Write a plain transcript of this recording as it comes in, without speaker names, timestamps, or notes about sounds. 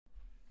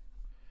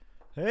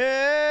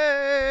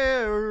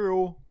Hey,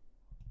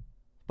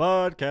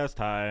 podcast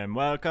time.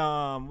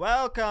 Welcome,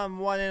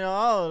 one and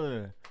all,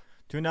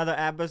 to another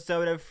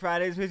episode of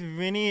Fridays with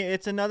Vinnie.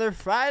 It's another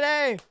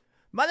Friday,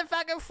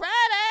 motherfucking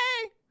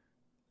Friday.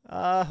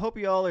 Hope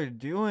you all are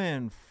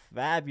doing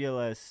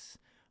fabulous.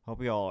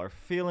 Hope you all are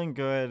feeling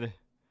good.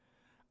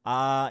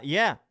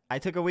 Yeah, I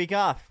took a week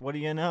off. What do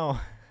you know?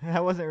 I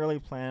wasn't really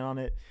planning on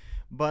it,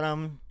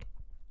 but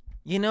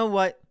you know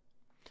what?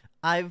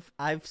 I've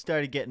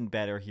started getting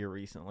better here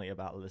recently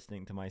about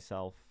listening to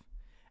myself.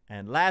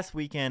 And last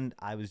weekend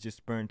I was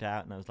just burnt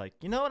out and I was like,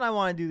 "You know what I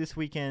want to do this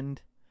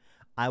weekend?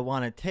 I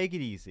want to take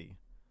it easy."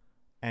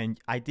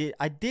 And I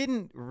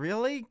didn't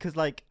really cuz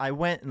like I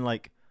went and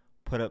like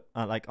put up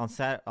like on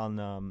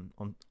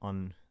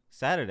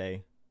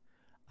Saturday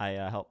I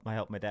helped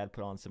my dad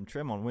put on some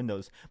trim on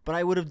windows, but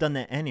I would have done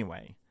that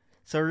anyway.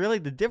 So really,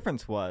 the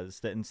difference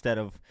was that instead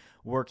of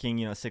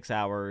working, 6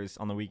 hours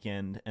on the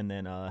weekend and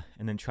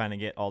then trying to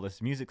get all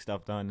this music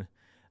stuff done,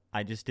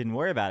 I just didn't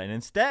worry about it. And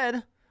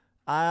instead,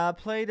 I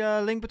played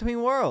Link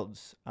Between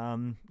Worlds.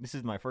 This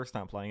is my first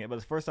time playing it, but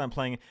it's the first time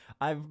playing it.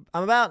 I'm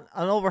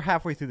over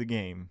halfway through the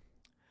game.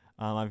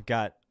 I've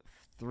got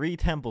 3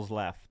 temples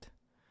left,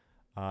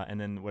 and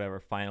then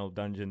whatever final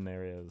dungeon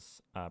there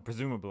is,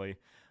 presumably.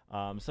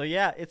 So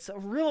yeah, it's a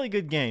really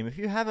good game. If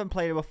you haven't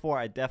played it before,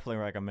 I definitely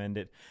recommend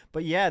it.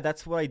 But yeah,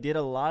 that's what I did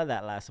a lot of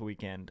that last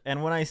weekend.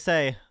 And when I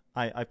say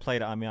I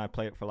played it, I mean I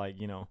played it for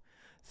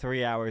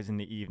 3 hours in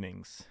the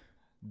evenings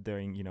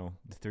during,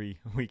 the 3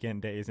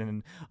 weekend days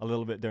and a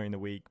little bit during the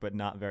week, but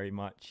not very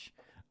much.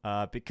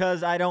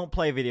 Because I don't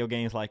play video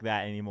games like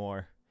that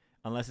anymore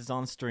unless it's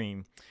on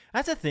stream.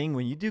 That's the thing,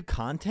 when you do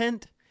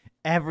content,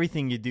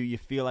 everything you do, you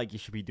feel like you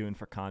should be doing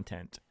for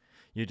content.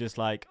 You're just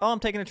like, oh, I'm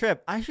taking a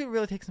trip. I should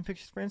really take some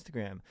pictures for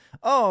Instagram.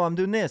 Oh, I'm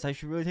doing this. I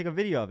should really take a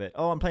video of it.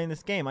 Oh, I'm playing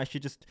this game. I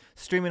should just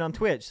stream it on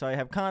Twitch so I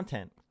have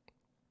content.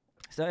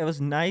 So it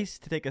was nice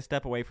to take a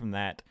step away from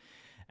that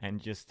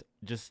and just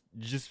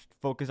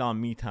focus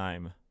on me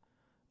time.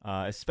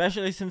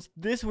 Especially since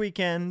this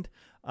weekend,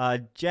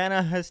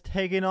 Jana has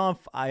taken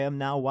off. I am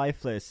now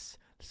wifeless.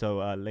 So,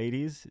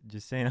 ladies,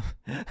 just saying.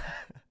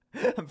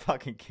 I'm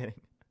fucking kidding.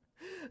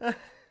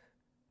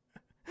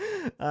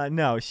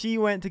 No, she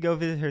went to go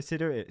visit her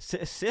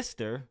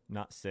sister,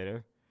 not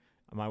sitter.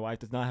 My wife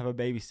does not have a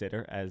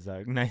babysitter, as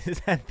nice as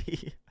that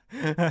be.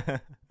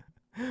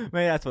 Maybe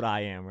that's what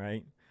I am,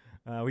 right?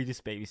 We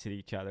just babysit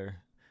each other.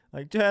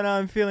 Like, Jenna,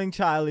 I'm feeling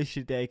childish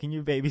today. Can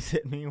you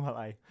babysit me while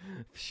I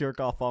shirk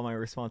off all my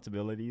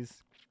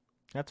responsibilities?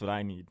 That's what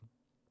I need.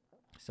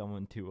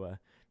 Someone to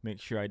make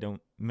sure I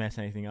don't mess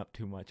anything up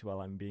too much while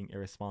I'm being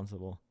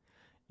irresponsible.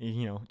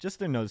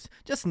 Just in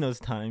those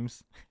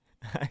times.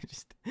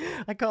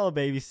 I call a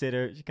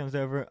babysitter. She comes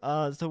over.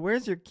 So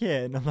where's your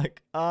kid? And I'm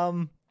like,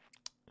 I'm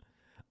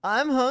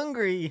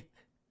hungry.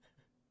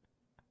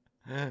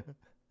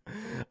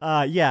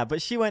 Yeah,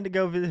 but she went to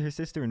go visit her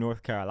sister in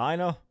North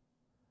Carolina.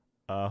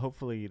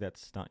 Hopefully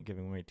that's not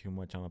giving away too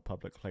much on a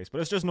public place, but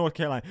it's just North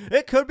Carolina.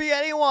 It could be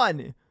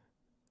anyone.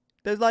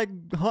 There's like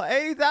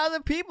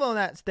 80,000 people in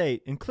that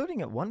state,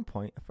 including at one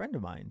point a friend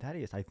of mine,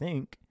 Thaddeus, I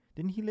think.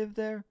 Didn't he live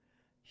there?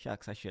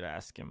 Shucks, I should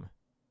ask him.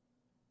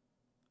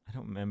 I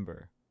don't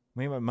remember.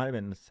 Maybe it might have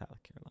been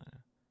South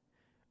Carolina.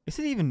 Is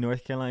it even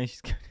North Carolina?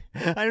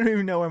 I don't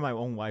even know where my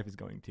own wife is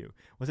going to.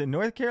 Was it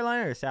North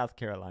Carolina or South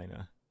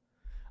Carolina?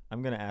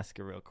 I'm going to ask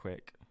her real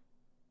quick.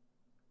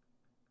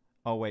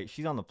 Oh, wait.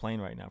 She's on the plane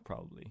right now,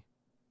 probably.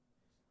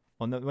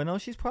 No,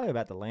 she's probably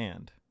about to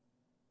land.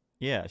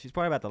 Yeah, she's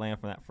probably about to land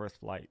from that first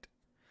flight.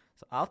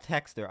 So I'll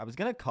text her. I was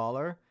going to call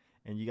her,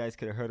 and you guys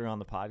could have heard her on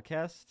the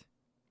podcast.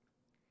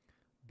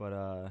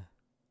 But,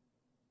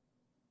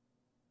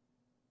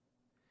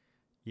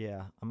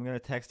 yeah, I'm going to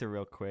text her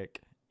real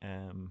quick.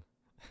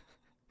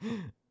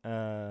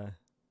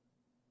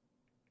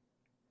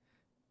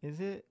 Is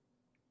it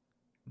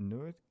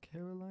North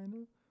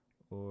Carolina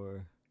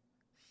or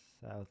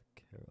South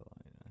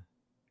Carolina?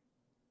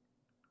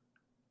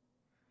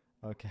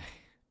 Okay.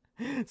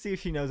 See if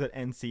she knows what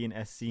NC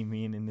and SC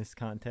mean in this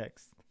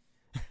context.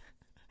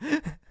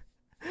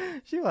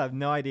 She will have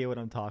no idea what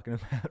I'm talking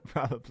about,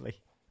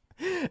 probably.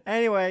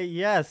 Anyway,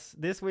 yes,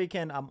 this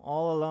weekend I'm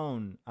all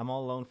alone. I'm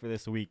all alone for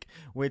this week.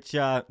 Which,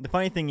 the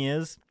funny thing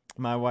is,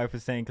 my wife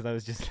was saying, because I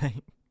was just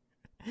like,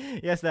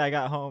 yesterday I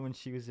got home and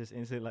she was just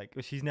instantly like,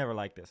 well, she's never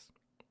like this.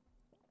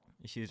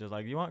 She's just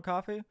like, you want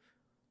coffee?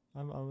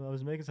 I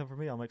was making some for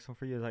me. I'll make some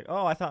for you. It's like,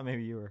 oh, I thought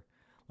maybe you were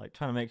like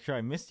trying to make sure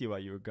I missed you while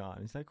you were gone.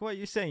 He's like, what,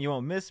 you saying you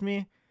won't miss me?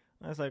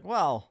 And I was like,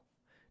 well,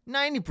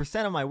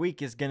 90% of my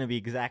week is going to be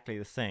exactly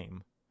the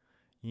same.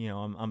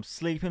 I'm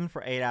sleeping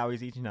for 8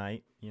 hours each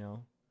night,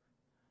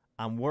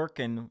 I'm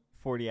working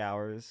 40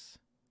 hours,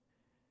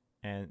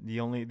 and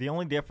the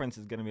only difference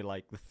is gonna be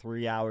like the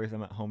 3 hours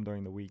I'm at home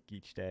during the week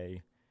each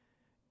day,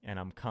 and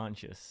I'm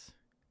conscious,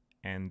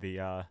 and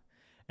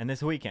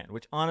this weekend,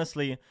 which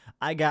honestly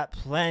I got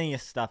plenty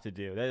of stuff to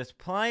do. There's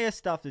plenty of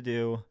stuff to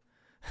do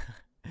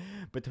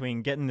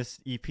between getting this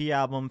EP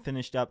album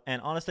finished up,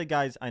 and honestly,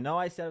 guys, I know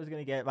I said I was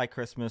gonna get it by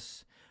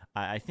Christmas.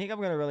 I think I'm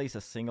going to release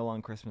a single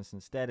on Christmas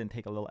instead and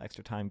take a little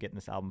extra time getting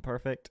this album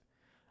perfect.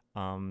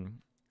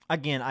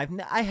 Again,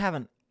 I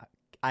haven't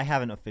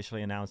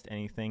officially announced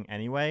anything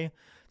anyway,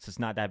 so it's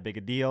not that big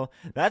a deal.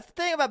 That's the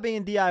thing about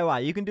being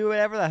DIY. You can do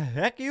whatever the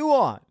heck you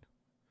want.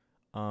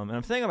 And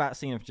I'm thinking about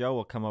seeing if Joe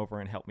will come over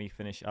and help me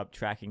finish up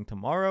tracking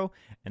tomorrow,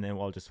 and then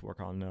we'll just work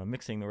on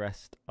mixing the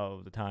rest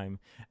of the time.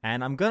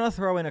 And I'm going to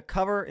throw in a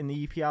cover in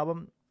the EP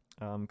album,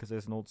 because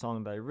there's an old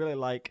song that I really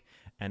like,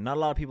 and not a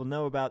lot of people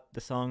know about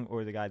the song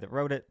or the guy that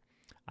wrote it.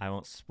 I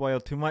won't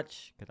spoil too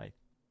much, because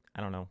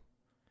I don't know.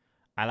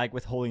 I like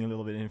withholding a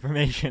little bit of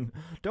information.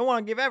 Don't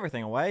want to give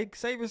everything away.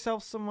 Save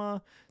yourself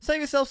some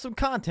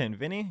content,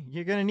 Vinny.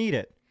 You're going to need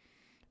it.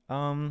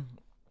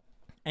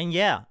 And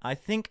yeah, I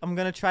think I'm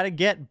going to try to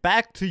get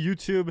back to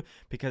YouTube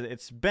because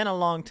it's been a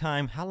long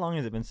time. How long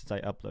has it been since I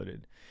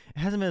uploaded? It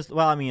hasn't been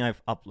well, I mean,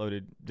 I've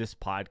uploaded this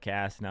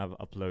podcast and I've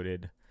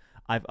uploaded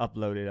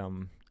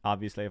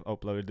obviously I've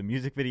uploaded the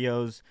music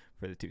videos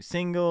for the 2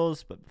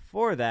 singles, but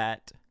before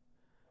that,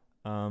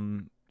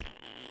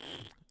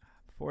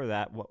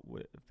 what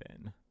would it have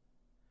been?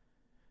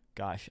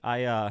 Gosh,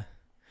 I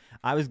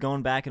was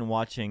going back and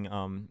watching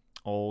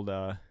old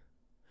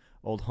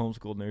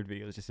homeschool nerd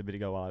videos just a bit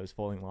ago while I was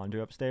folding laundry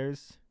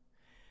upstairs,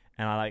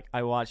 and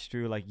I watched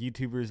through like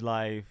YouTuber's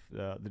Life,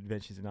 the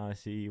Adventures in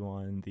Odyssey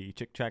one, the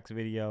Chick Tracks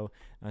video,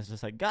 and I was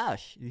just like,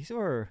 gosh, these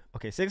were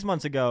okay. 6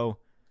 months ago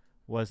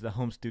was the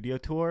home studio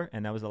tour,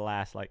 and that was the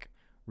last like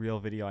real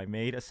video I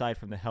made aside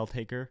from the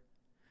Helltaker,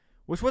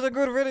 which was a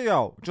good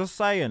video. Just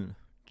saying.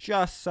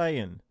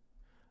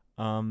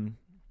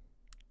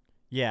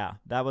 Yeah,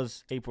 that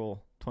was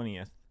April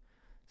 20th.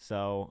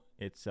 So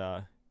it's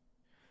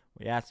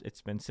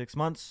it's been 6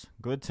 months.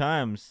 Good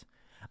times.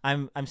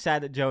 I'm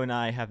sad that Joe and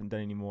I haven't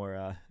done any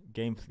more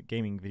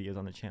gaming videos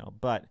on the channel,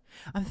 but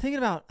I'm thinking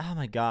about, oh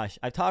my gosh,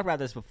 I talked about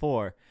this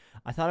before.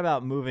 I thought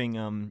about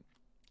moving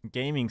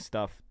gaming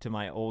stuff to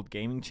my old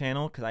gaming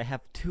channel because I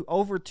have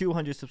over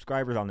 200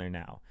 subscribers on there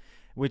now,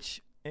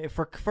 which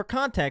for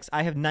context,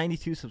 I have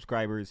 92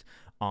 subscribers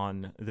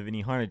on the Vinnie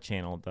Harned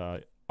channel,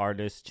 the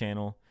artist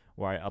channel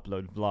where I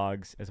upload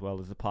vlogs as well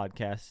as the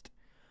podcast.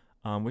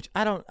 Which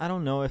I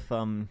don't know if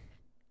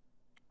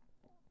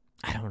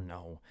I don't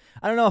know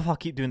if I'll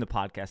keep doing the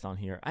podcast on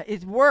here.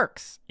 It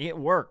works.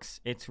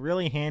 It's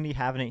really handy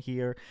having it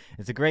here.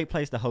 It's a great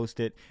place to host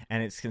it,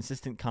 and it's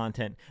consistent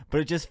content.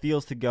 But it just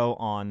feels to go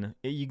on.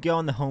 You go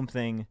on the home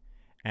thing,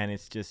 and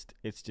it's just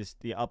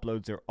the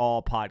uploads are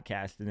all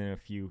podcast and then a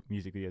few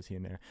music videos here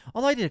and there.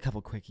 Although I did a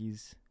couple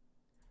quickies.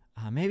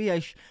 Maybe I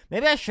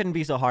shouldn't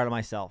be so hard on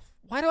myself.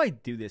 Why do I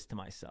do this to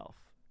myself?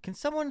 Can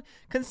someone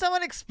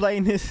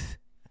explain this?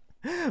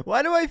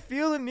 Why do I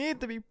feel the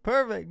need to be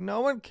perfect? No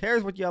one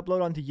cares what you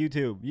upload onto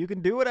YouTube. You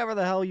can do whatever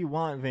the hell you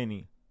want,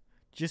 Vinny.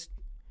 Just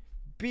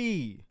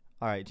be.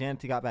 All right,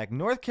 Janet got back.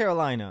 North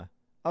Carolina.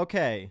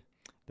 Okay.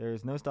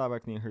 There's no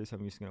Starbucks near her, so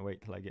I'm just going to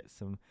wait till I get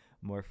some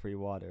more free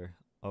water.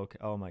 Okay.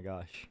 Oh, my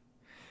gosh.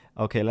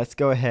 Okay, let's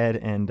go ahead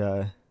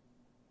and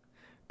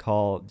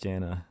call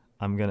Jana.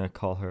 I'm going to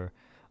call her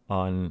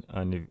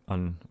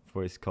on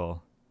voice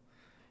call.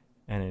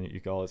 And then you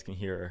guys can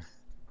hear her.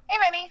 Hey,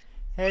 Vinny.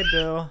 Hey,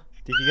 Bill.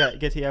 Did you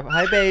get to your...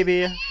 Hi,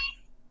 baby.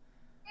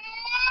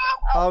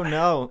 Oh,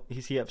 no.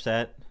 Is he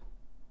upset?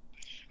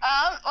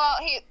 Well,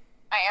 I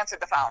answered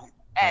the phone,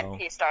 and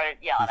he started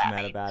yelling at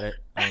me. He's mad about it?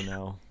 Oh,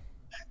 no.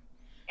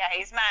 Yeah,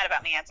 he's mad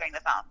about me answering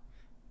the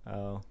phone.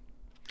 Oh.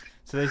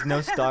 So there's no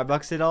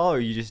Starbucks at all, or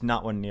you just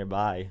not one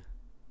nearby?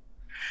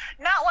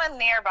 Not one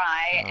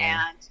nearby,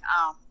 and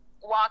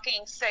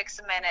walking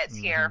 6 minutes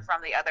here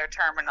from the other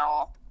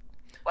terminal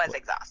was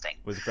exhausting.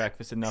 Was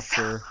breakfast enough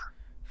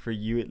for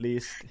you at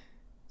least?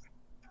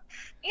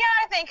 Yeah,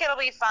 I think it'll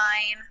be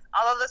fine.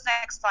 Although this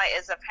next flight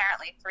is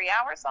apparently 3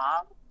 hours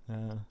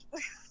long.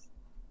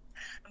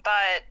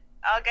 But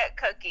I'll get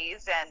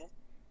cookies, and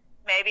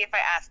maybe if I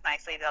ask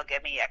nicely, they'll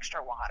give me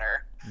extra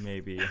water.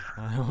 Maybe.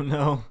 I don't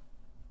know.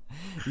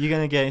 You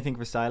gonna get anything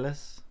for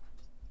Silas?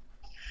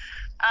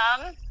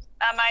 I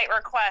might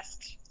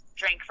request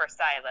drink for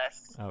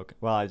Silas. Okay.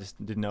 Well, I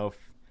just didn't know if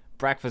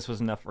breakfast was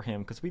enough for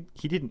him because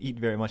he didn't eat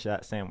very much of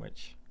that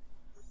sandwich.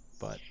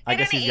 But I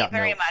guess he's got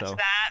milk. He didn't eat very much of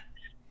that.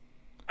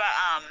 But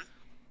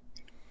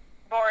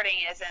boarding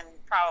is in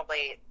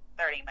probably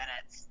 30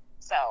 minutes,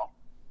 so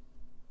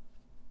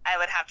I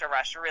would have to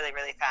rush really,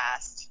 really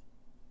fast.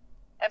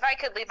 If I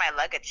could leave my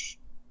luggage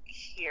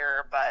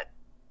here, but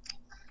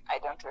I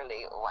don't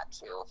really want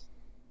to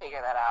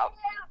figure that out.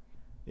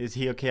 Is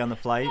he okay on the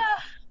flight?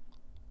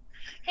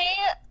 He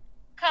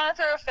kind of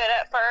threw a fit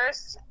at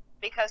first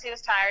because he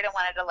was tired and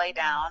wanted to lay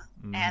down,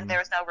 and there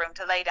was no room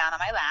to lay down on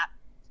my lap.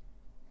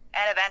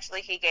 And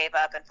eventually he gave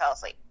up and fell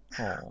asleep.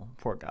 Oh,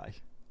 poor guy.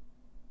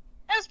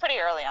 It was pretty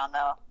early on,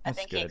 though. I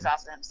think he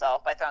exhausted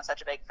himself by throwing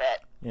such a big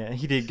fit. Yeah,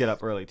 he did get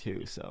up early,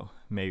 too, so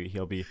maybe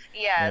he'll be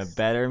in a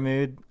better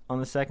mood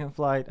on the second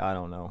flight. I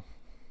don't know.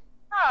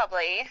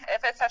 Probably.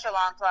 If it's such a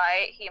long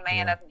flight, he may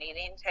end up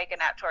needing to take a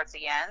nap towards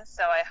the end,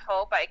 so I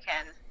hope I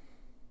can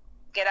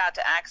get out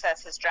to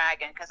access his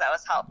dragon, because that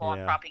was helpful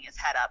in propping his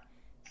head up.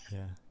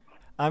 Yeah.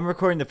 I'm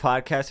recording the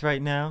podcast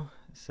right now,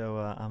 so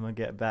I'm gonna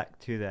get back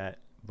to that.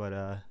 But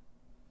I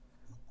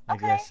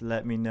Okay. guess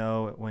let me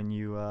know when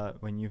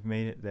you've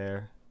made it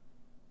there.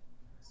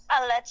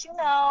 I'll let you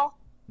know.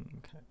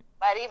 Okay.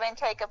 Might even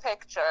take a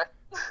picture.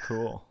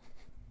 Cool.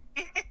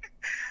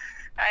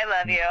 I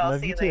love you. I'll Love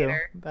see you too.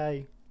 later.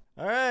 Bye.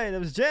 All right, that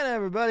was Jenna,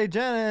 everybody.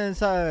 Jenna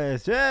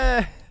inside.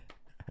 Yeah.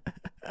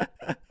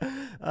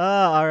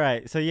 All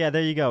right. So yeah,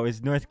 there you go.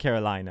 It's North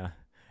Carolina.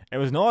 It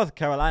was North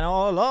Carolina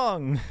all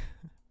along.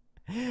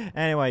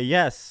 Anyway,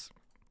 yes.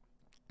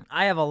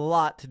 I have a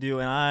lot to do,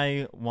 and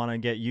I want to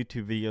get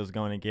YouTube videos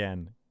going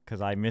again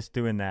because I miss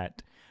doing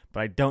that.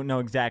 But I don't know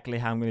exactly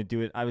how I'm going to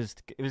do it.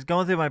 It was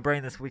going through my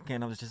brain this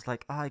weekend. I was just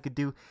like, I could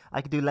do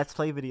Let's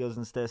Play videos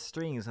instead of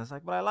streams. And I was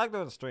like, but I like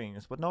those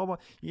streams. But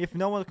if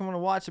no one's going to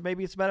watch it,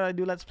 maybe it's better I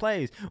do Let's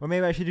Plays. Or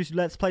maybe I should do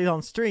Let's Plays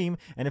on stream,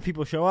 and if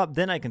people show up,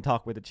 then I can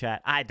talk with the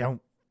chat. I don't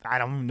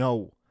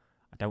know.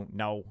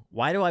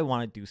 Why do I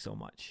want to do so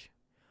much?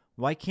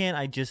 Why can't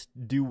I just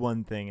do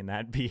one thing and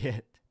that be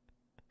it?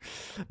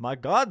 My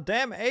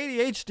goddamn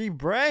ADHD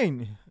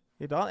brain.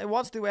 It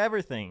wants to do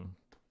everything.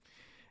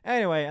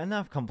 Anyway,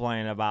 enough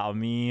complaining about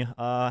me.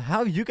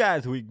 How you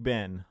guys' week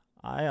been?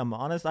 I am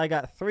honest, I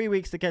got 3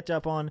 weeks to catch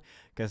up on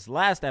because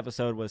last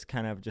episode was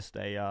kind of just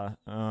a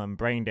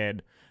brain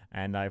dead,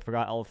 and I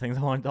forgot all the things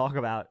I want to talk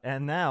about.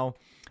 And now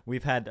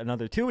we've had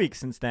another 2 weeks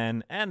since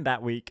then, and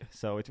that week,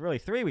 so it's really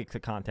 3 weeks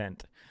of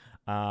content.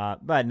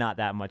 But not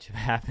that much have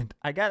happened.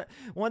 I got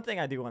one thing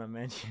I do want to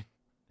mention.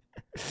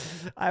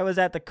 I was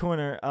at the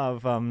corner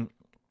of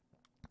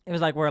it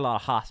was like where a lot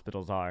of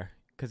hospitals are,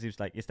 because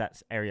it's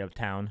that area of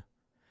town.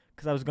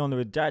 Because I was going to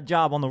a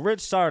job on the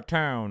rich side of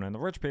town, and the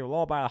rich people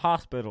all buy the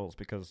hospitals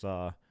because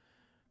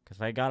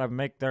they gotta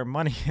make their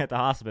money at the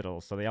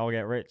hospitals, so they all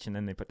get rich, and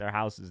then they put their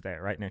houses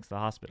there right next to the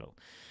hospital.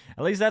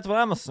 At least that's what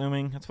I'm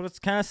assuming. That's what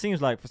it kind of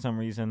seems like for some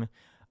reason.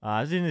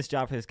 I was doing this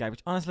job for this guy,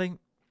 which honestly,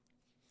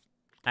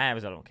 it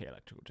was an okay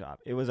electrical job.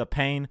 It was a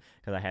pain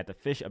because I had to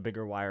fish a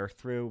bigger wire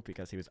through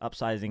because he was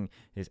upsizing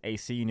his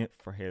AC unit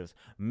for his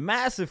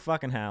massive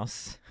fucking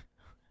house.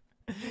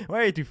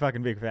 Way too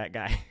fucking big for that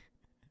guy.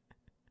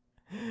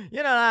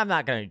 You know, I'm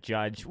not going to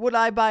judge. Would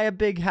I buy a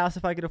big house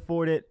if I could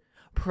afford it?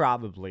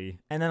 Probably.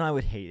 And then I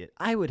would hate it.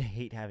 I would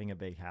hate having a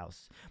big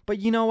house. But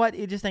you know what?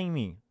 It just ain't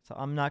me. So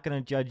I'm not going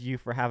to judge you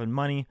for having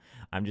money.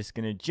 I'm just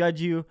going to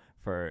judge you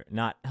for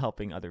not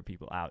helping other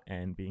people out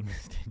and being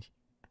stingy.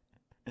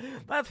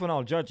 That's when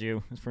I'll judge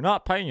you, is for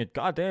not paying your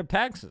goddamn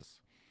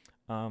taxes.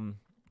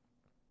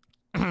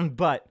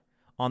 But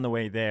on the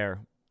way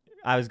there,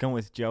 I was going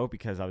with Joe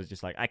because I was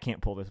just like, I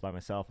can't pull this by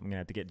myself. I'm going to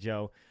have to get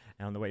Joe.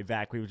 And on the way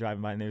back, we were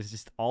driving by, and there was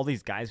just all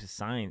these guys with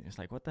signs. It's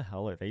like, what the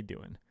hell are they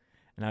doing?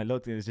 And I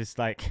looked, and it was just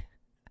like,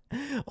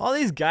 all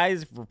these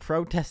guys were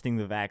protesting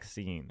the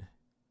vaccine.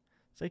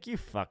 It's like, you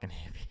fucking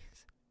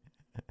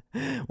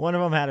hippies. One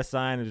of them had a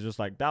sign that was just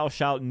like, thou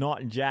shalt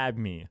not jab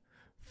me.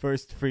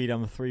 First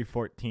Freedom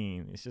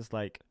 314. It's just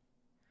like,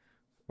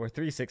 or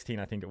 316,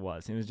 I think it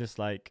was. It was just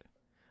like,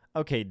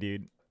 okay,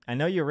 dude, I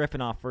know you're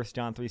ripping off 1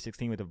 John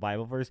 3:16 with the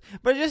Bible verse,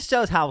 but it just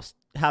shows how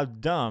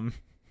dumb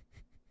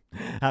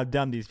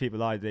these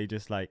people are. They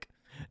just like,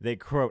 they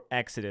quote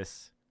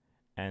Exodus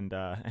and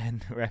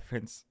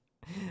reference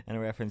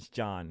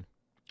John.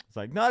 It's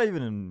like, not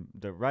even in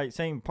the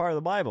same part of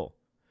the Bible.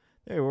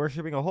 They were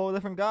worshiping a whole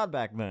different God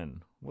back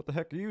then. What the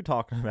heck are you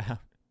talking about?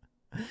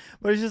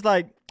 But it's just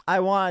like, I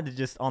wanted to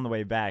just, on the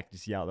way back,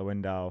 just yell out the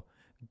window,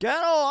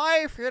 get a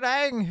life, you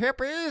dang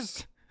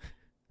hippies.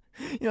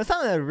 You know,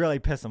 something that would really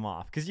piss them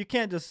off. Because you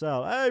can't just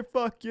sell, hey,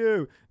 fuck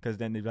you. Because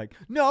then they'd be like,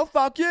 no,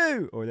 fuck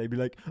you. Or they'd be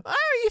like,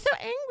 oh, you're so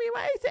angry.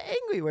 Why are you so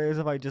angry? Whereas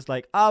if I just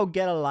like, oh,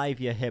 get a life,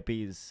 you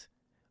hippies.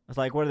 It's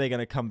like, what are they going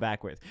to come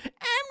back with? I'm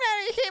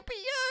not a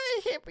hippie. You're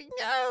a hippie.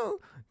 No.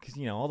 Because,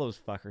 you know, all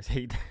those fuckers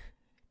hate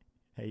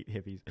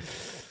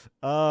hippies.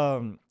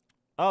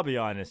 I'll be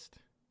honest.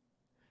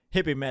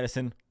 Hippie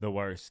medicine, the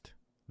worst.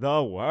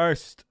 The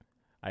worst.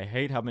 I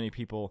hate how many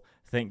people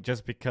think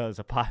just because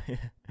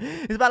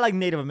it's about like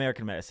Native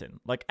American medicine,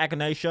 like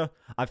echinacea.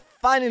 I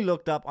finally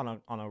looked up on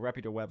a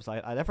reputable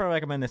website. I definitely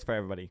recommend this for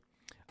everybody.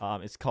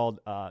 It's called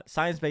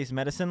Science-Based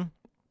Medicine.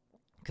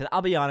 Because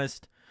I'll be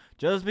honest,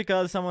 just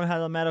because someone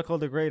has a medical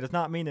degree does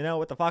not mean they know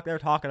what the fuck they're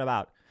talking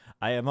about.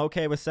 I am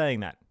okay with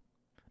saying that.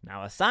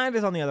 Now, a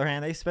scientist, on the other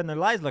hand, they spend their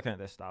lives looking at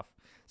this stuff.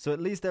 So at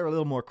least they're a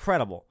little more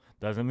credible.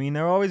 Doesn't mean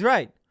they're always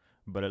right.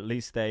 But at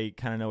least they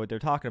kind of know what they're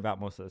talking about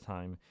most of the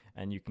time,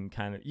 and you can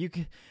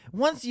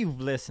once you've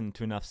listened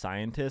to enough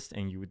scientists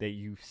and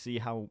you see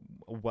how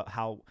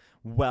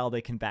well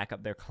they can back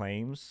up their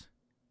claims,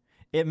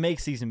 it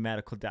makes these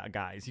medical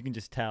guys, you can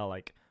just tell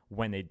like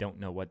when they don't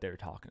know what they're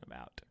talking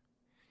about,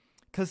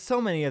 because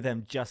so many of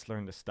them just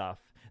learn the stuff.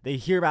 They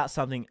hear about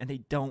something and they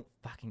don't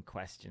fucking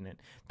question it.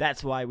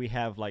 That's why we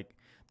have like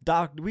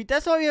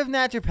that's why we have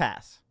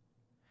naturopaths.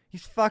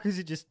 These fuckers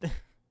are just.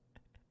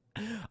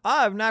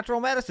 I have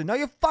natural medicine. No,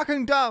 you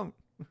fucking don't.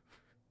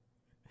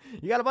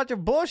 You got a bunch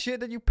of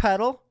bullshit that you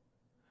peddle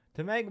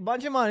to make a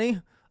bunch of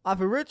money off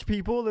of rich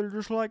people that are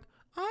just like,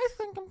 I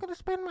think I'm going to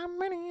spend my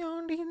money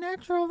on these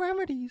natural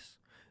remedies.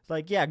 It's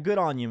like, yeah, good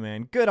on you,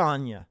 man. Good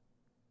on you.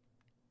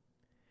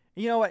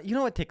 You know what? You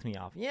know what ticks me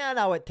off? Yeah,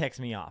 no, what ticks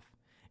me off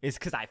is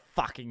because I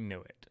fucking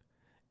knew it.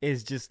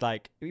 Is just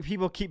like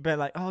people keep being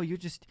like, oh, you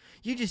just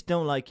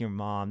don't like your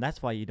mom. That's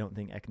why you don't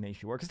think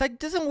echinacea works. That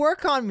doesn't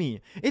work on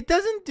me. It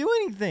doesn't do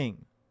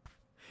anything.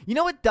 You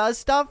know what does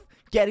stuff?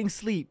 Getting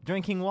sleep,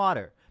 drinking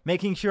water,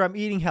 making sure I'm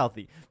eating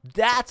healthy.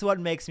 That's what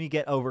makes me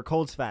get over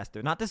colds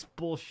faster. Not this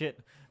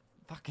bullshit,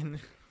 fucking.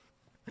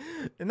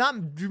 Not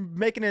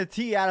making a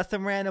tea out of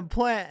some random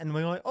plant and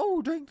we're like,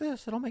 oh, drink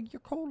this. It'll make your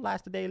cold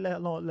last a day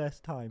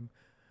less time.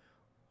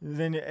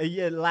 Then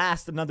it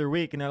lasts another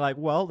week, and they're like,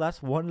 well,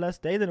 that's one less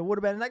day than it would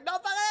have been. And like, no,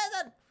 fuck it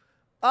isn't.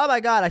 Oh, my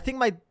God. I think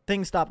my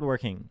thing stopped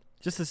working.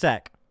 Just a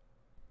sec.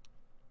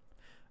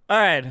 All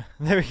right.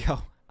 There we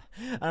go.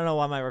 I don't know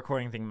why my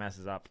recording thing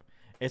messes up.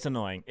 It's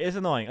annoying. It's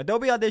annoying.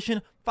 Adobe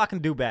Audition,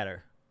 fucking do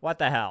better. What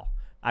the hell?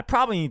 I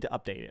probably need to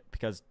update it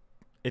because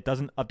it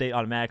doesn't update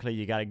automatically.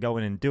 You got to go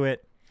in and do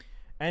it.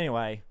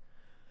 Anyway.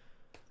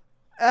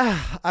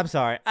 I'm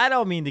sorry. I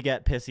don't mean to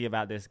get pissy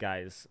about this,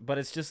 guys. But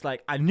it's just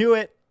like, I knew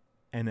it.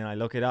 And then I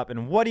look it up,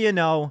 and what do you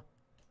know?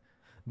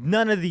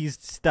 None of these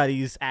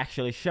studies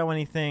actually show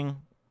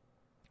anything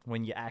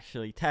when you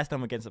actually test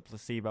them against a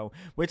placebo,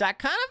 which I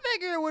kind of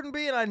figured it wouldn't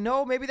be, and I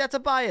know maybe that's a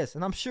bias,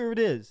 and I'm sure it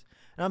is.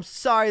 And I'm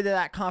sorry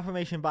that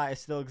confirmation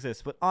bias still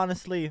exists, but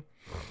honestly,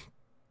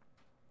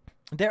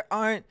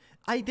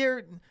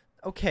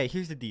 okay,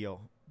 here's the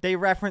deal. They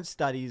reference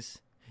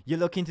studies. You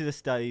look into the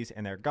studies,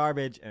 and they're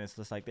garbage, and it's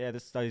just like, yeah,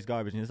 this study's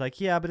garbage. And it's like,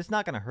 yeah, but it's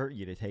not going to hurt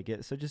you to take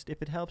it. So just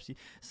if it helps you.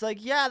 It's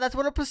like, yeah, that's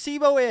what a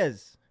placebo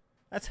is.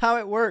 That's how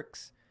it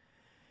works.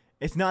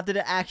 It's not that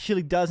it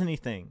actually does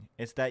anything.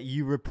 It's that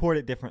you report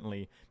it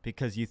differently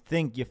because you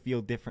think you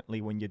feel differently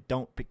when you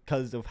don't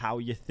because of how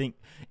you think.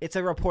 It's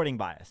a reporting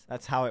bias.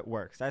 That's how it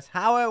works. That's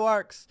how it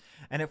works.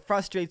 And it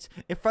frustrates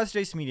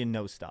me to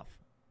know stuff.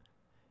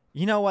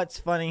 You know what's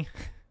funny?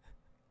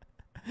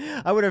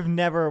 I would have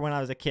never, when I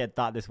was a kid,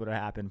 thought this would have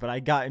happened, but I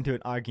got into an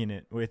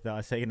argument with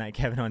Say Goodnight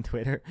Kevin on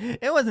Twitter.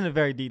 It wasn't a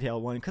very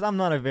detailed one because I'm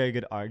not a very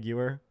good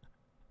arguer.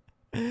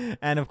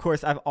 And of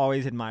course, I've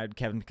always admired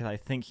Kevin because I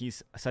think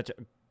he's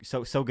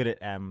so good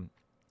at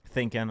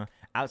thinking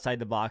outside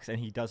the box, and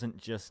he doesn't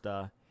just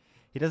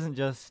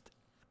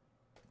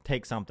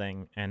take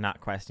something and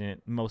not question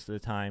it most of the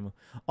time.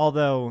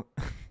 Although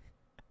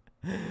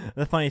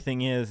the funny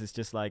thing is, it's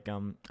just like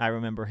I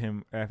remember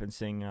him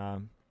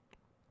referencing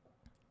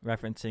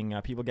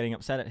people getting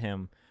upset at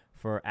him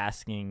for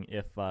asking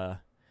if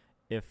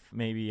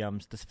maybe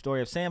the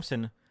story of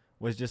Samson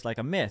was just like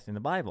a myth in the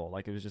Bible,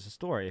 like it was just a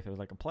story, if it was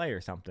like a play or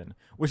something,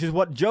 which is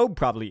what Job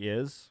probably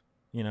is,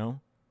 you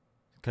know,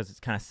 because it's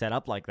kind of set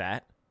up like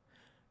that,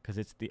 because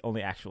it's the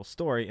only actual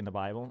story in the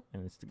Bible,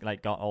 and it's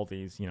like got all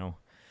these, you know,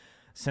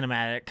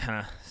 cinematic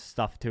kind of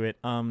stuff to it.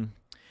 And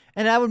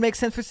that would make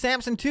sense for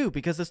Samson too,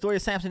 because the story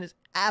of Samson is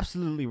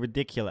absolutely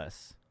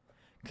ridiculous.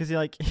 Because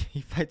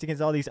he fights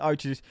against all these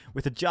archers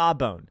with a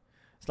jawbone.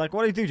 It's like,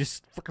 what do you do?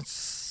 Just fucking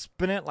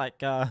spin it like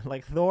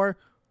Thor?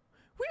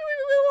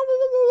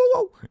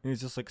 And he's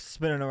just like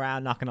spinning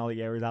around, knocking all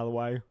the arrows out of the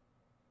way.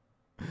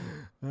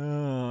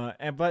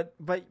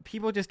 But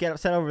people just get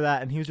upset over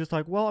that, and he was just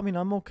like, well, I mean,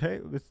 I'm okay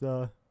with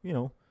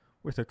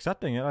with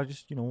accepting it. I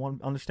just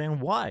want to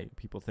understand why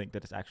people think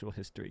that it's actual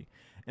history.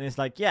 And it's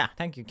like, yeah,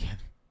 thank you,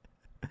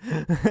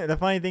 Kevin. The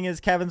funny thing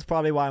is, Kevin's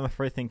probably why I'm a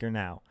free thinker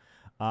now.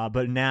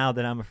 But now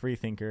that I'm a free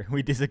thinker,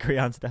 we disagree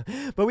on stuff.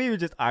 But we were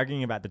just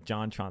arguing about the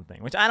JonTron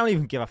thing, which I don't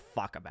even give a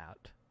fuck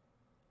about.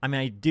 I mean,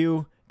 I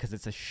do, because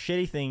it's a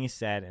shitty thing he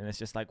said, and it's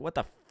just like, what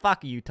the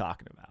fuck are you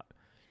talking about?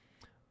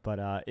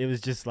 But it was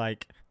just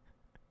like,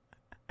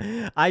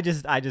 I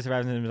just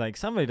read him like,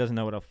 somebody doesn't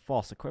know what a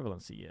false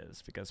equivalency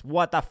is, because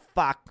what the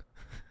fuck?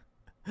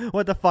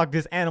 What the fuck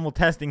does animal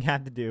testing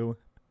have to do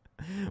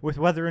with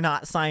whether or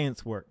not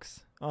science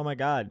works? Oh my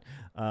God.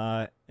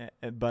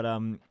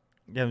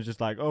 Yeah, I was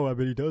just like, oh, I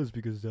bet he does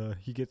because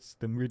he gets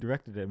them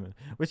redirected at him.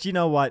 Which, you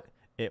know what?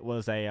 It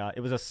was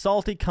a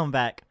salty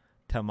comeback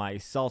to my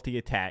salty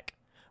attack,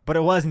 but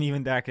it wasn't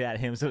even directed at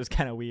him, so it was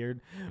kind of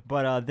weird.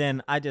 But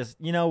then I just,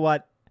 you know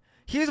what?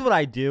 Here's what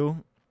I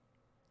do.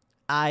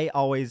 I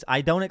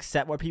don't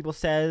accept what people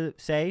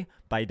say,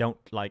 but I don't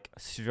like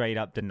straight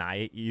up deny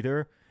it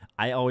either.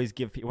 I always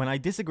give, when I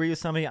disagree with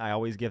somebody, I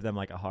always give them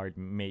like a hard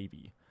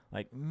maybe.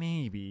 Like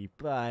maybe,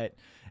 but,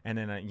 and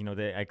then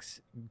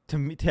to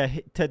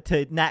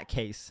in that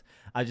case,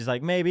 I just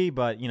like maybe,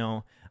 but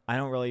I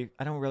don't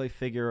really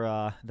figure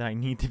that I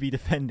need to be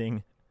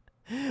defending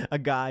a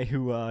guy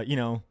who I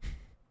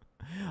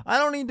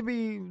don't need to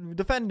be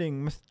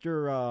defending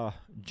Mr.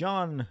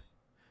 John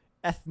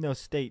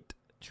Ethnostate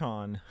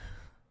Tron.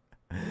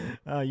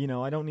 I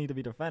don't need to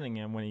be defending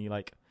him when he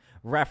like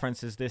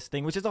references this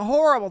thing, which is a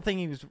horrible thing.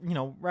 He was,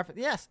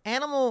 yes,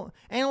 animal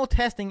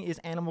testing is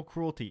animal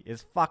cruelty,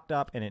 is fucked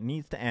up, and it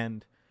needs to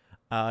end.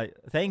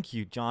 Thank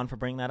you, John, for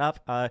bringing that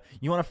up.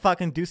 You want to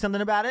fucking do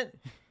something about it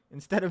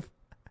instead of,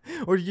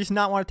 or do you just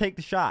not want to take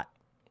the shot?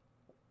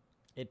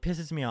 It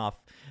pisses me off,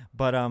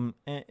 but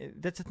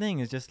that's the thing.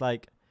 Is just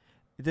like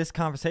this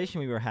conversation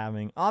we were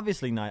having,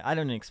 obviously not. I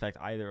don't expect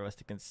either of us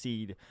to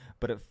concede,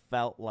 but it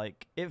felt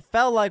like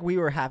we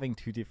were having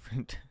two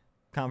different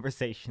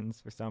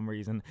conversations for some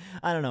reason.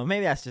 I don't know.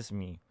 Maybe that's just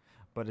me,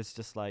 but it's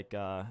just like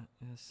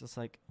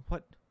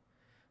what?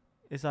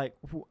 It's like,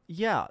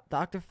 yeah,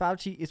 Dr.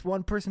 Fauci is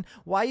one person.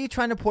 Why are you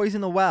trying to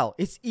poison the well?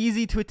 It's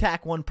easy to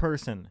attack one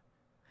person.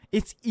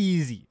 It's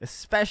easy,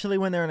 especially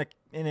when they're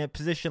in a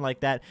position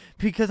like that,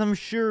 because I'm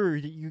sure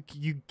you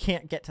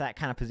can't get to that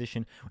kind of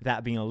position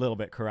without being a little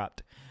bit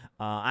corrupt.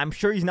 I'm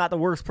sure he's not the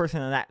worst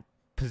person in that,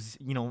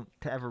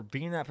 to ever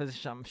be in that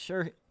position. I'm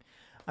sure.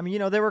 I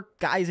mean, there were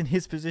guys in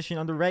his position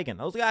under Reagan.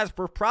 Those guys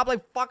were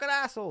probably fucking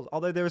assholes.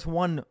 Although there was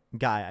one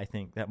guy, I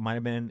think, that might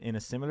have been in a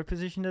similar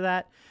position to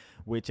that,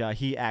 which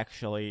he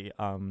actually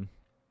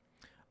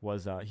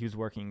was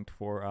working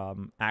for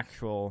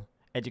actual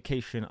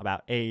education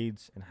about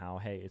AIDS and how,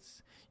 hey,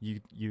 it's you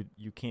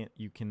can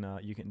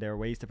there are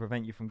ways to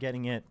prevent you from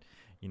getting it.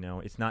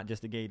 It's not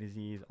just a gay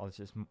disease. It's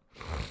just,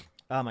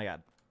 oh my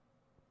god,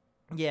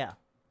 yeah,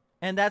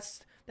 and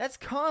that's what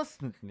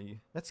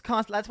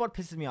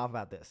pisses me off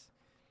about this,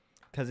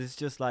 because it's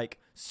just like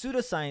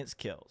pseudoscience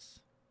kills.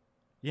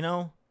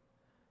 When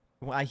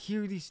I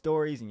hear these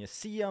stories and you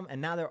see them, and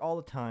now they're all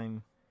the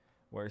time,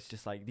 where it's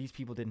just like, these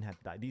people didn't have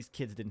to die, these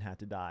kids didn't have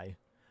to die,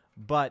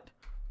 but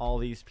all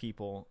these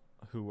people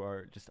who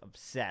are just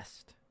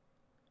obsessed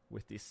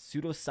with this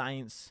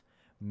pseudoscience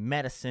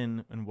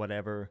medicine and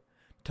whatever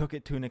took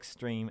it to an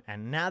extreme,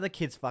 and now the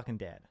kid's fucking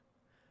dead,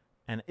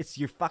 and it's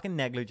your fucking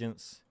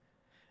negligence.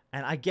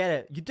 And I get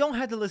it, you don't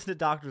have to listen to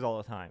doctors all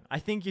the time. I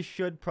think you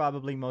should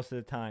probably most of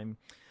the time,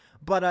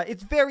 but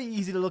it's very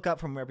easy to look up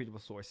from reputable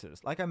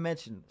sources. Like I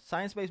mentioned,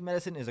 science-based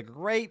medicine is a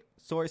great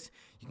source.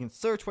 You can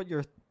search what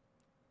you're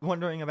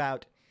wondering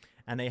about,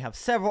 and they have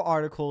several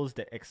articles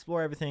that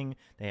explore everything.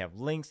 They have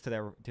links to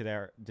their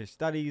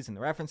studies and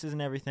the references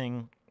and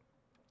everything.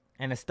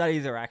 And the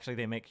studies are actually,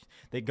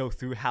 they go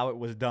through how it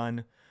was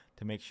done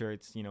to make sure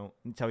it's,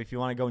 so if you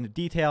want to go into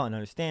detail and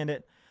understand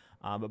it.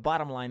 But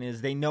bottom line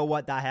is, they know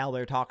what the hell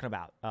they're talking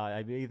about.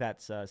 I believe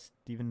that's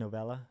Steven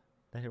Novella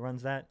that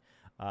runs that.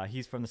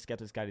 He's from the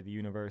Skeptic's Guide to the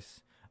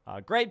Universe.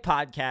 Great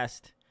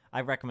podcast.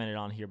 I've recommended it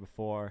on here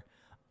before.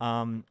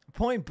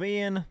 Point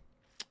being,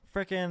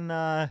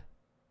 freaking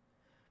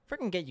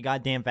get your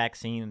goddamn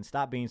vaccine and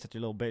stop being such a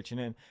little bitch.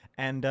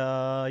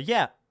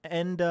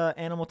 And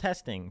animal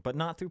testing, but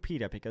not through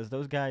PETA, because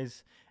those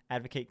guys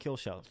advocate kill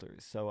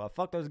shelters. So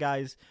fuck those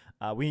guys.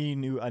 We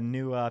knew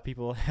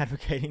people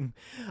advocating.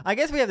 I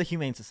guess we have the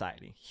Humane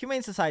Society.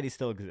 Humane Society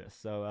still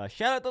exists. So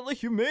shout out to the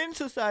Humane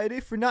Society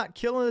for not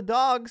killing the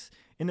dogs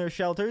in their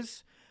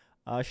shelters.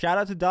 Shout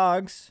out to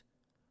dogs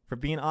for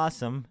being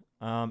awesome.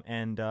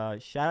 And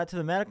shout out to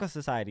the Medical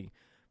Society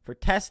for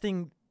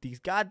testing these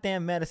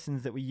goddamn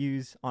medicines that we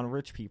use on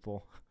rich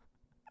people.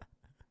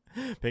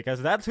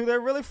 Because that's who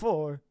they're really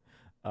for.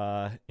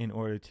 In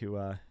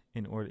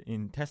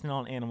testing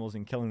on animals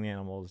and killing the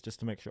animals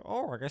just to make sure,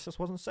 I guess this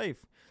wasn't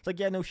safe. It's like,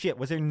 yeah, no shit.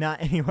 Was there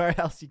not anywhere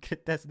else you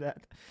could test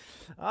that?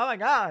 Oh my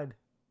god.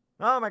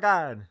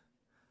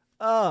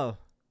 Oh.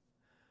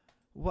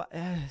 What?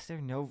 Is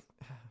there no...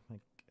 Oh my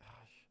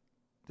gosh.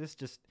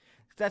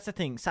 That's the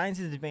thing. Science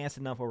is advanced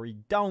enough where we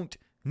don't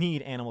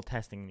need animal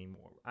testing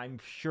anymore. I'm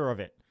sure of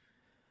it.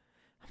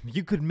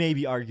 You could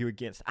maybe argue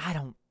against. I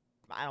don't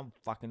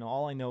fucking know.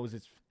 All I know is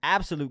it's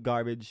absolute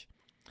garbage.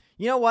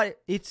 You know what?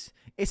 It's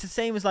the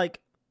same as like,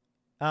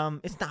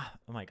 it's not.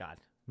 Oh my god,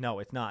 no,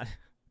 it's not.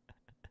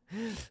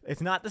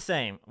 It's not the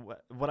same.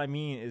 What I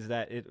mean is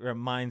that it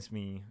reminds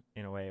me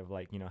in a way of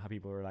like, how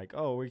people are like,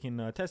 oh, we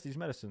can test these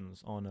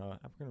medicines on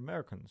African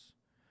Americans.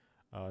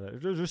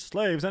 They're just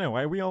slaves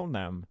anyway. We own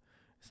them.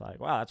 It's like,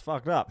 wow, that's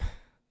fucked up.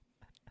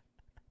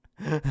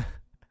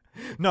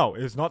 No,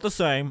 it's not the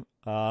same.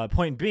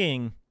 Point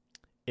being,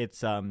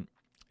 it's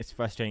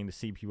frustrating to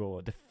see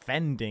people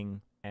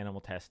defending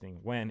animal testing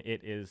when it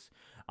is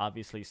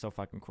obviously so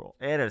fucking cruel.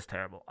 It is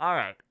terrible. All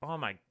right. Oh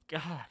my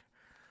god,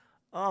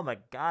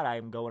 I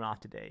am going off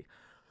today.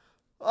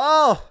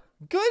 Oh,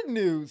 good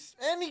news.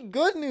 Any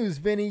good news,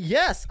 Vinny?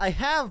 Yes, I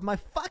have my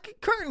fucking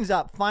curtains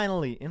up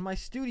finally in my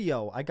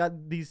studio. I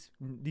got these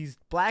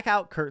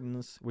blackout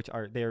curtains, which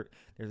are they're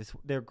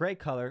gray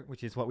color,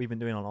 which is what we've been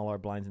doing on all our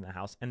blinds in the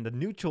house, and the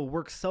neutral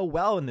works so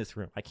well in this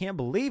room. I can't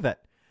believe it.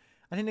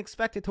 I didn't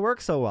expect it to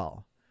work so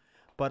well.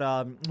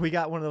 But we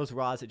got one of those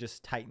rods that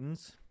just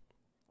tightens.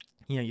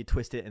 You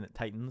twist it and it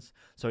tightens,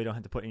 so you don't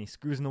have to put any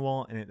screws in the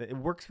wall, and it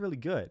works really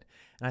good.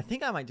 And I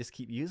think I might just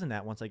keep using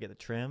that once I get the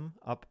trim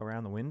up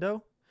around the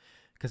window,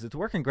 because it's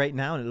working great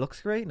now and it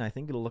looks great, and I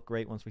think it'll look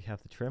great once we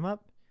have the trim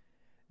up.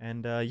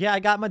 And yeah, I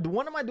got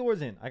one of my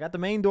doors in. I got the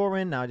main door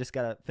in. Now I just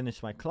gotta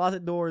finish my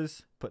closet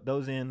doors, put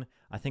those in.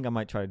 I think I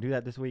might try to do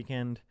that this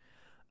weekend.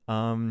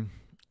 And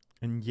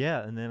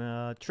yeah, and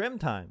then trim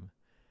time.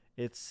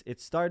 It's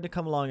starting to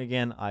come along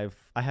again. I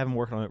haven't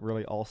worked on it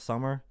really all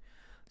summer,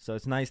 so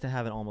it's nice to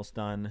have it almost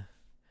done.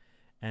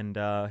 And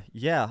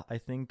yeah, I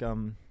think I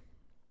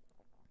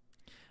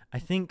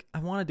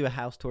want to do a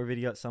house tour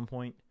video at some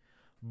point,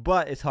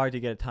 But it's hard to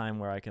get a time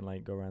where I can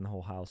like go around the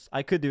whole house.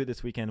 I could do it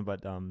this weekend,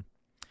 but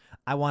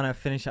I want to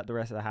finish up the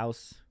rest of the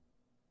house.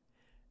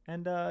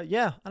 And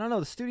yeah, I don't know.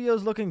 The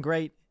studio's looking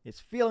great. It's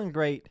feeling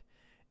great.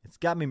 It's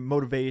got me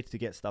motivated to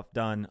get stuff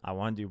done. I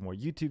want to do more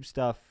YouTube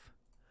stuff.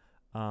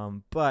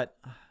 But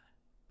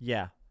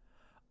yeah,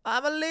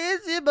 I'm a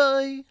lazy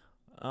boy.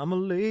 I'm a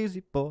lazy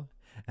boy,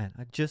 and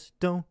I just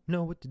don't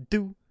know what to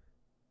do.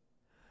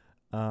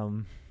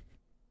 You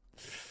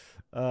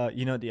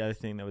know, the other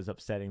thing that was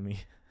upsetting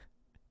me.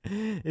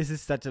 This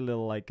is such a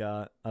little like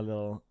a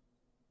little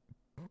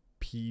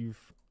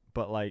peeve,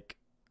 but like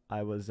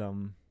I was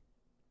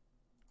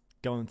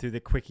going through the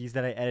quickies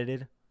that I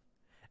edited,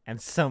 and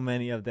so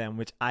many of them,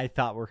 which I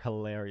thought were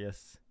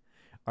hilarious,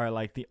 are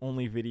like the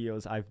only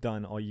videos I've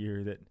done all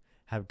year that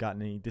have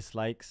gotten any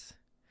dislikes,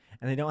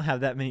 and they don't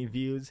have that many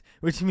views,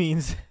 which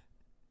means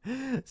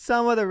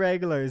some of the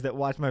regulars that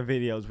watch my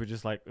videos were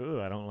just like, "Oh,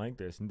 I don't like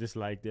this," and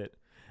disliked it,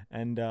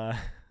 and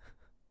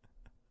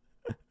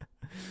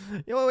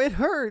it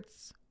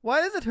hurts.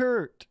 Why does it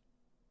hurt?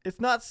 It's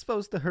not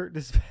supposed to hurt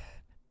this bad.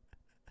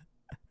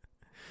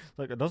 It's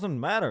like, it doesn't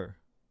matter.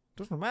 It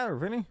doesn't matter,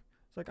 Vinny.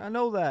 It's like, I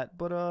know that,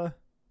 but I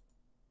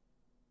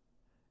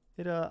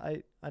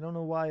don't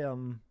know why I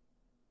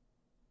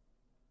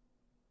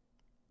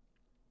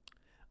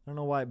don't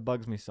know why it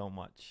bugs me so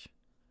much.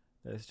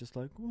 It's just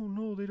like, oh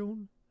no, they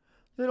don't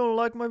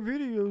like my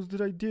videos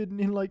that I did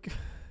in like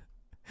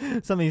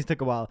some of these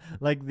took a while.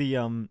 Like the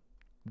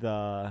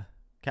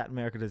Captain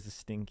America Does the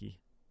Stinky.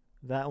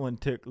 That one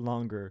took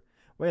longer,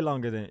 way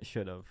longer than it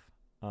should have.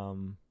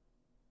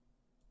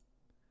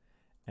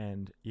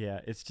 And yeah,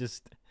 it's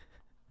just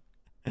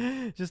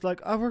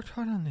like, I worked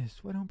hard on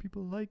this. Why don't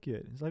people like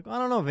it? It's like, I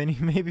don't know, Vinny.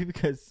 Maybe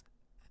because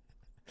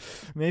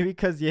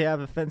you have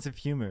offensive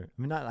humor.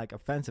 I mean, not like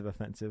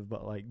offensive,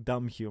 but like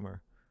dumb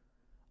humor,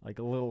 like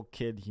a little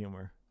kid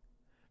humor.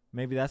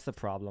 Maybe that's the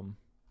problem.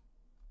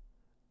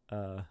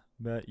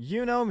 But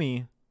you know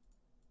me.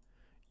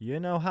 You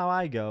know how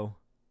I go.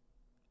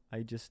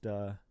 I just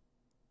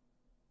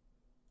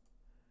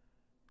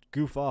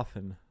goof off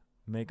and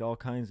make all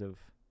kinds of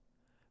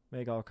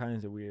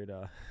weird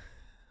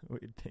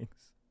weird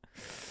things.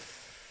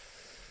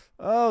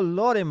 Oh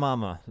lordy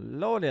mama.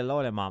 Lordy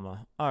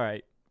mama.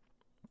 Alright.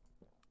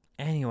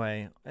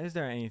 Anyway, is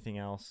there anything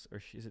else,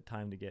 or is it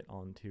time to get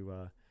on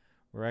to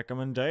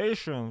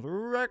recommendations?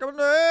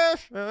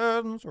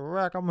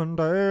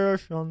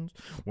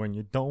 When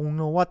you don't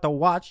know what to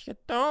watch, you're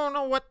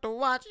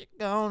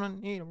gonna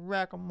need a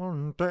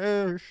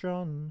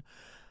recommendation.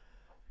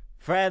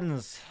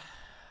 Friends,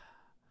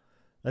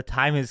 the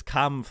time has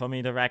come for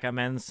me to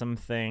recommend some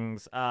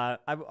things. I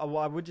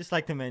would just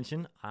like to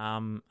mention,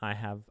 I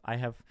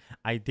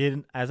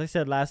did, as I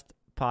said last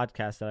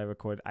podcast that I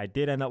recorded, I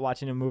did end up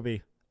watching a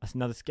movie,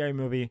 another scary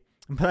movie,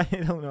 but I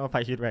don't know if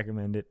I should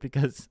recommend it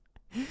because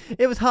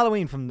it was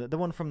Halloween, from the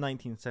one from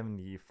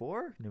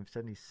 1974,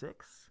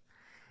 76.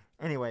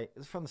 Anyway,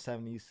 it's from the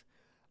 70s.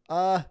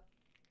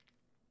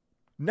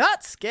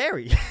 Not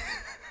scary.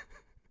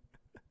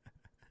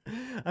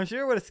 I'm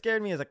sure it would have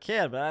scared me as a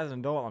kid, but as an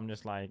adult, I'm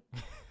just like,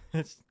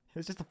 it's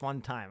just a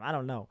fun time. I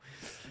don't know.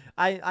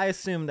 I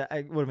assume that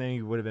it would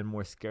have been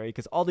more scary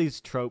because all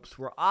these tropes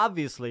were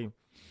obviously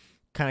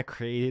kind of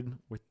created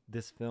with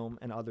this film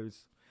and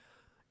others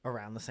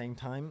around the same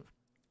time.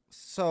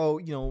 So,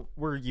 you know,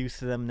 we're used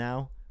to them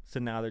now. So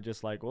now they're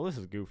just like, well, this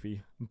is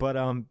goofy. But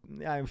I'm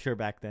sure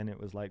back then it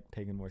was like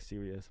taken more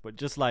serious. But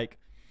just like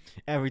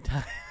every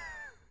time,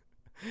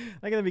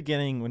 like in the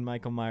beginning when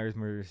Michael Myers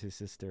murders his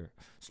sister,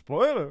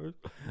 spoilers.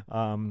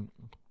 And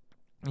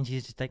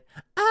she's just like,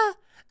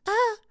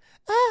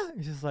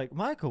 It's just like,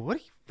 Michael,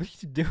 what are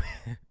you doing?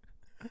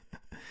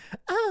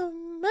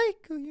 Oh,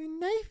 Michael, your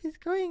knife is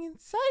going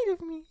inside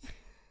of me.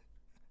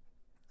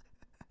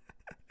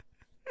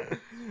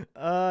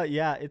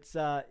 Yeah, it's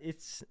not,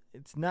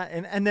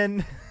 and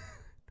then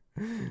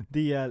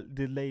the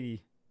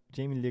lady,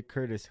 Jamie Lee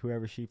Curtis,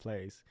 whoever she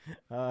plays,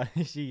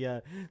 she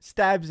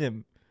stabs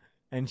him,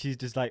 and she's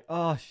just like,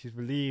 oh, she's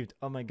relieved.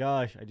 Oh my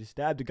gosh, I just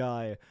stabbed a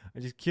guy. I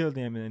just killed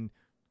him, and then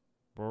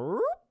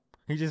burp,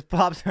 he just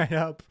pops right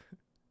up.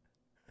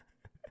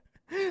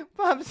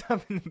 Pops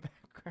up in the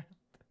background.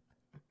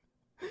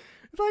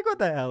 It's like, what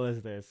the hell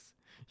is this?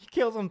 He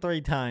kills him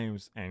 3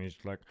 times, and he's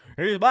like,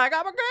 he's back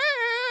up again!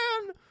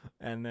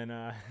 And then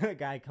the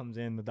guy comes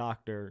in, the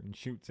doctor, and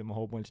shoots him a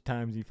whole bunch of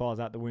times. He falls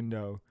out the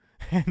window.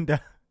 And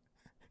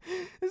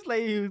this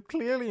lady, who's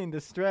clearly in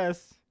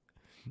distress,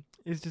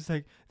 is just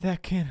like,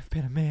 that can't have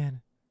been a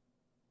man.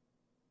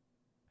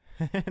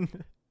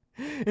 And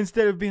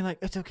instead of being like,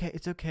 it's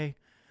okay.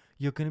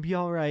 You're going to be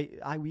all right.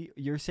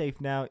 You're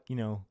safe now. You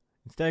know,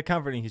 instead of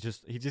comforting, he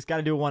just got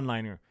to do a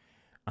one-liner.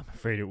 I'm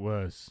afraid it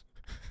was.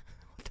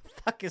 What the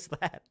fuck is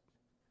that?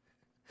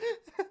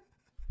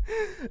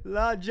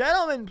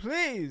 Gentlemen,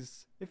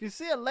 please, if you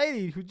see a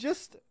lady who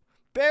just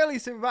barely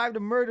survived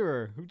a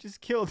murderer who just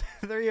killed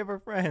 3 of her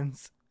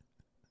friends,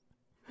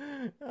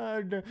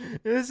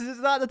 this is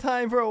not the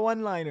time for a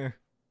one-liner.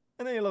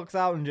 And then he looks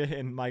out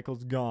and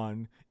Michael's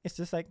gone. It's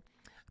just like,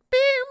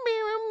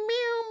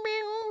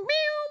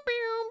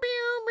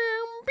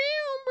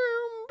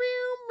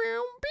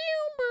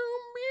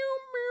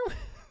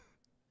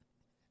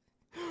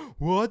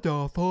 what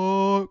the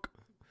fuck?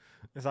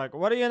 It's like,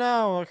 what do you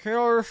know? The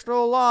killer's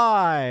still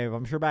alive.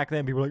 I'm sure back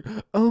then people were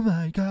like, oh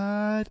my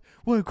god,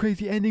 what a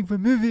crazy ending for a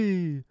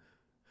movie.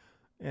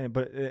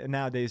 But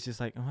nowadays, just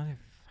like, what the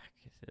fuck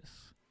is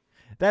this?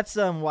 That's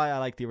why I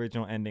like the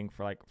original ending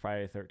for like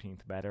Friday the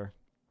 13th better.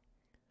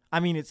 I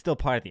mean, it's still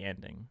part of the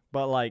ending,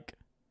 but like,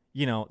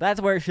 you know, that's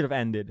where it should have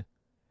ended.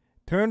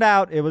 Turned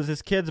out it was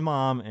this kid's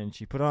mom, and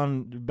she put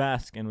on the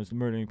mask and was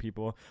murdering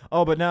people.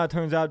 Oh, but now it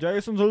turns out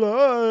Jason's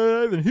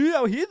alive, and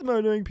he's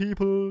murdering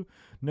people.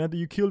 Now that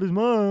you killed his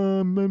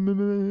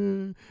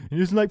mom, he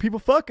doesn't like people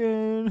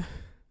fucking.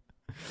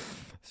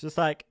 It's just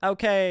like,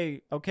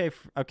 okay,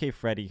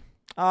 Freddy.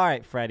 All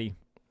right, Freddy.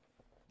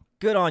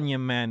 Good on you,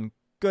 man.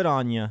 Good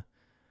on you.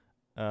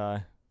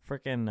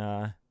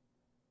 Freaking,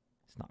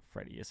 it's not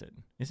Freddy, is it?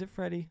 Is it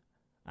Freddy?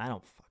 I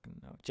don't fucking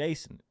know.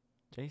 Jason?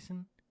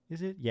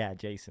 Is it? Yeah,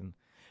 Jason.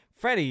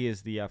 Freddy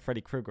is the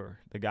Freddy Krueger,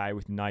 the guy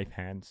with knife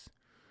hands.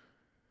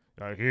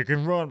 Like, you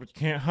can run, but you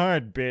can't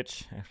hide,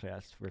 bitch. Actually,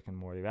 that's freaking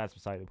Morty. That's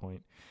beside the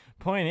point.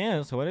 Point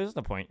is, what is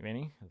the point,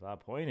 Vinny? The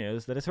point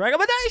is that it's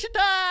recommendation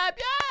time!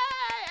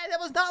 Yay!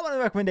 That was not one of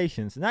the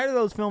recommendations. Neither of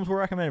those films were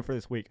recommended for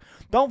this week.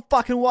 Don't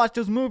fucking watch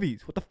those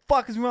movies. What the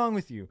fuck is wrong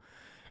with you?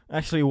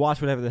 Actually, watch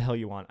whatever the hell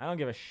you want. I don't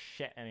give a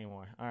shit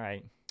anymore. All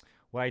right.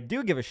 What I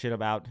do give a shit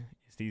about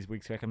is these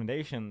week's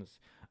recommendations.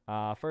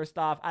 First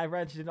off, I've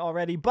mentioned it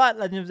already, but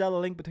Legend of Zelda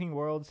Link Between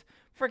Worlds,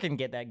 freaking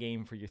get that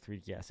game for your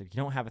 3DS. If you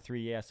don't have a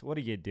 3DS, what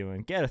are you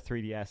doing? Get a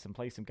 3DS and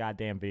play some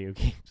goddamn video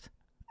games.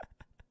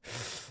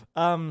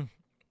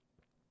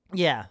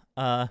 Yeah,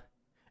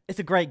 it's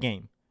a great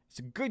game. It's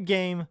a good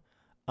game,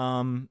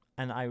 and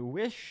I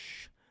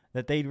wish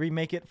that they'd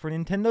remake it for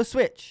Nintendo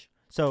Switch.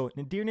 So,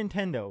 dear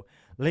Nintendo,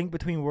 Link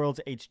Between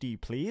Worlds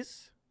HD,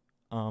 please.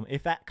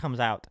 If that comes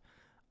out,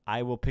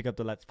 I will pick up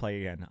the Let's Play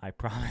again. I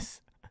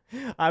promise.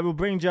 I will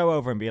bring Joe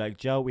over and be like,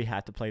 Joe, we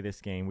had to play this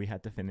game. We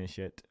had to finish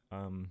it.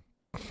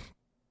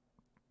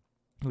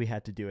 We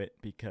had to do it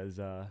because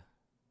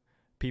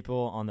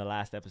people on the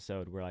last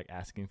episode were like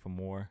asking for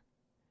more.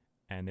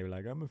 And they were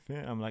like, I'm a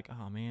fan. I'm like,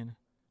 oh, man.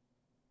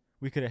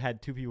 We could have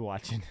had 2 people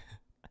watching.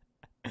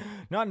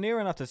 Not near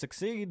enough to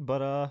succeed,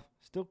 but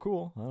still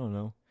cool. I don't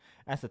know.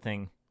 That's the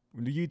thing.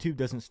 YouTube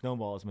doesn't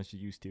snowball as much as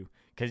it used to.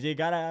 Because you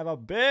got to have a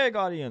big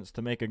audience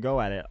to make a go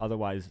at it.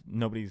 Otherwise,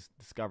 nobody's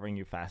discovering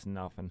you fast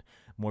enough and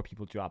more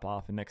people drop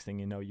off. And next thing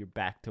you know, you're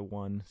back to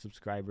 1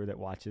 subscriber that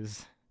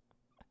watches.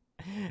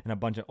 And a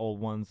bunch of old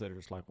ones that are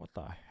just like, what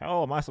the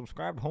hell am I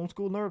subscribed to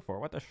Homeschool Nerd for?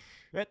 What the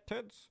shit,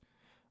 tits?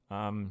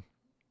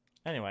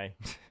 Anyway.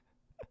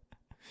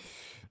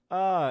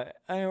 Anyway,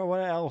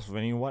 what else,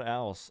 Vinny? What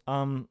else?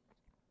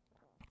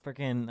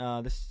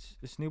 Freaking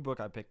this new book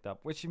I picked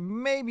up, which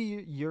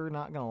maybe you're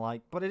not gonna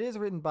like, but it is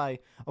written by.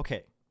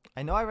 Okay,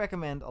 I know I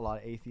recommend a lot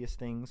of atheist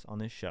things on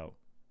this show,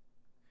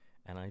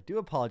 and I do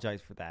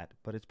apologize for that,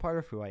 but it's part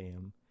of who I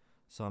am,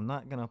 so I'm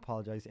not gonna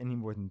apologize any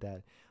more than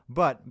that.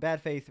 But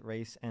Bad Faith,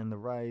 Race, and the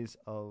Rise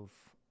of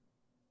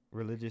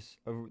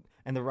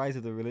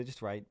the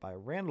Religious Right by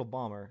Randall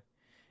Balmer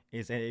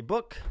is a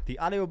book. The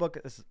audiobook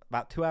is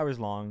about 2 hours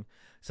long,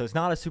 so it's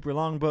not a super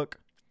long book.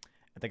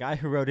 The guy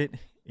who wrote it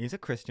is a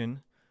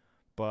Christian,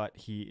 but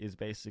he is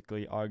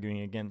basically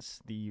arguing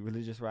against the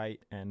religious right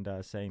and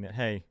saying that,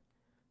 hey,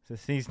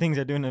 since these things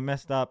are doing it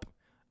messed up,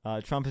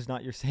 Trump is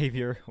not your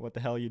savior. What the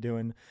hell are you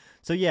doing?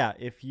 So yeah,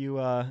 if you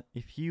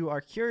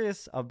are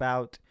curious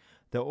about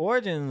the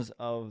origins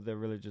of the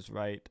religious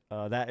right,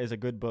 that is a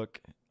good book.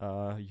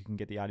 You can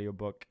get the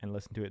audiobook and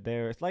listen to it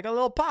there. It's like a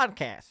little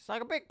podcast. It's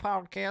like a big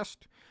podcast.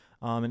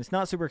 And it's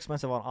not super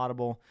expensive on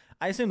Audible.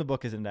 I assume the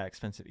book isn't that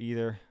expensive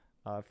either.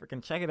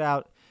 Freaking check it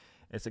out.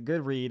 It's a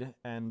good read,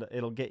 and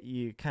it'll get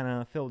you kind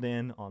of filled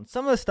in on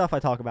some of the stuff I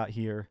talk about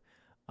here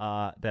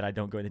that I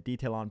don't go into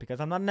detail on because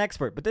I'm not an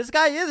expert. But this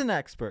guy is an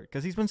expert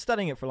because he's been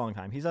studying it for a long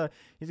time. He's a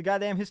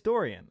goddamn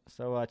historian.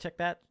 So check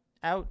that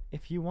out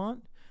if you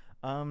want.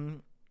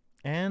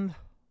 And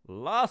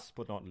last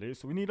but not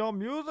least, we need our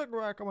music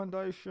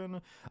recommendation.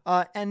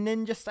 And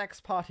Ninja Sex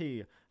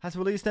Party has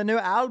released a new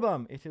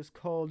album. It is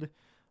called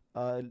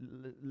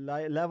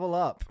Level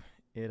Up.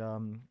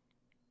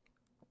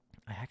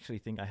 I actually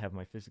think I have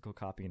my physical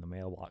copy in the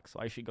mailbox, so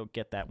I should go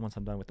get that once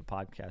I'm done with the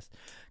podcast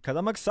because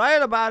I'm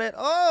excited about it.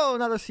 Oh,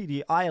 another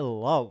CD. I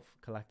love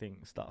collecting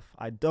stuff.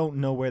 I don't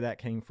know where that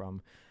came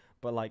from,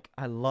 but like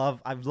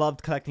I've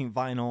loved collecting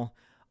vinyl.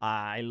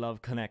 I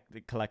love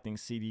collecting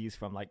CDs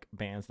from like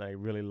bands that I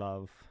really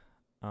love.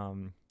 I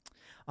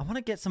want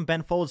to get some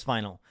Ben Folds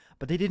vinyl,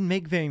 but they didn't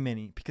make very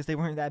many because they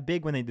weren't that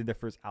big when they did their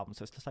first album.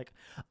 So it's just like,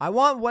 I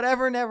want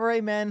Whatever Never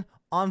Amen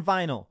on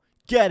vinyl.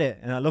 Get it.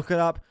 And I look it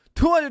up.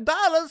 $200?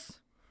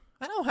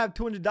 I don't have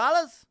 $200.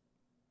 I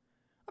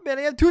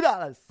barely have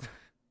 $2.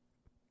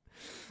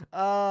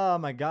 Oh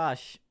my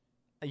gosh.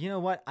 You know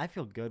what? I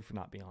feel good for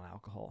not being on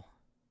alcohol.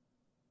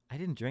 I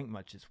didn't drink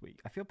much this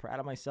week. I feel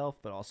proud of myself,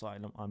 but also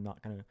I'm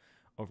not gonna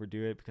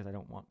overdo it because I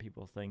don't want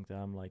people to think that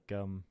I'm like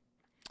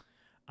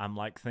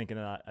thinking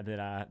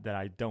that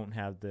I don't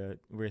have the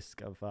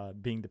risk of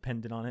being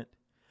dependent on it.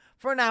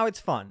 for now, it's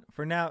fun.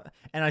 For now,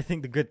 and I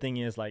think the good thing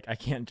is, like, I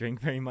can't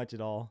drink very much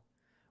at all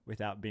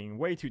without being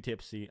way too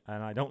tipsy,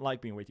 and I don't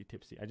like being way too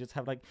tipsy. I just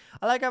have, like,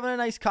 I like having a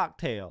nice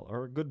cocktail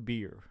or a good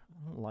beer.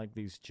 I don't like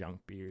these junk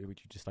beers, which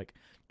you just, like,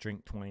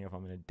 drink 20 of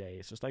them in a day.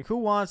 It's just like, who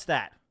wants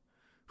that?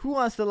 Who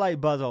wants to light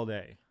buzz all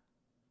day?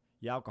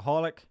 You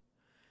alcoholic?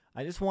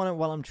 I just want it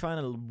while I'm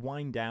trying to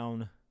wind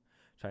down,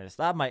 trying to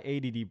stop my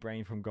ADD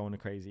brain from going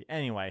crazy.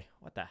 Anyway,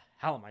 what the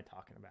hell am I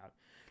talking about?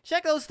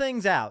 Check those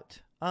things out.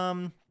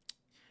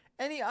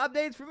 Any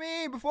updates for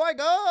me before I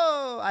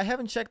go? I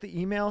haven't checked the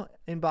email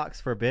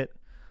inbox for a bit,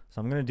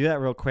 so I'm going to do that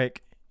real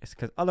quick. It's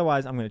because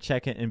otherwise I'm going to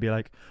check it and be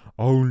like,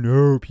 oh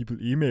no, people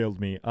emailed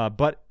me.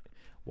 But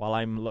while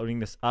I'm loading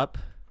this up,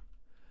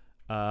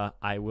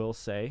 I will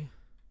say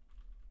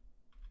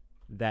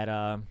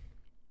that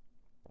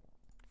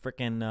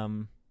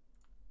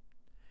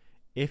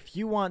if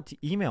you want to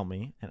email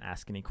me and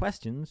ask any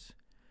questions,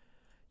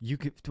 you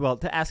could, well,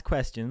 to ask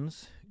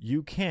questions,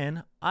 you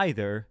can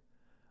either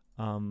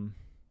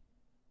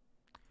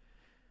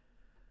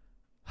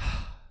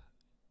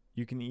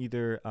you can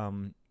either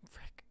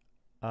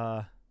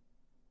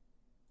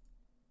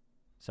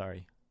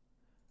sorry,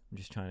 I'm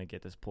just trying to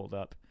get this pulled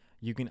up.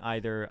 You can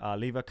either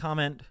leave a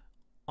comment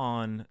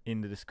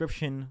in the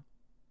description,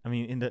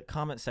 in the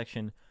comment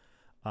section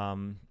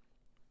of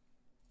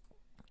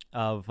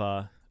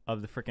the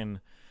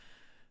freaking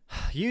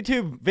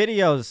YouTube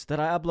videos that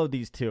I upload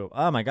these to.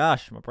 Oh my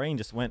gosh, my brain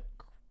just went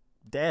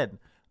dead.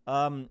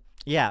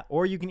 Yeah,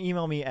 or you can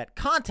email me at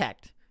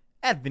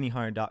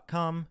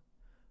contact@vinniehard.com.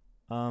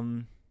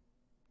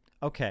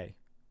 Okay.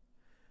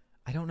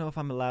 I don't know if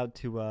I'm allowed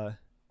to I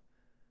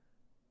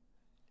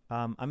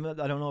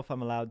don't know if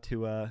I'm allowed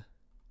to I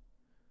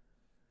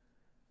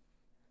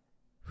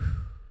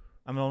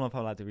don't know if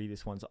I'm allowed to read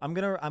this one. So I'm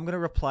going to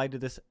reply to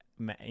this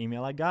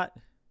email I got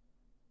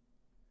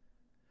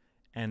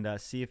and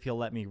see if he'll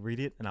let me read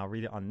it, and I'll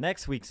read it on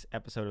next week's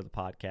episode of the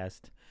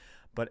podcast.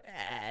 But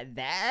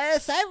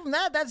aside from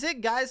that, that's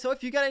it, guys. So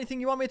if you got anything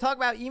you want me to talk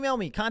about, email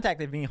me.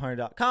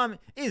 Contact@vinniehard.com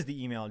is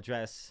the email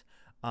address.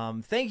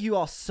 Thank you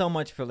all so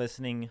much for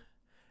listening.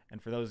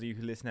 And for those of you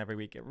who listen every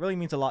week, it really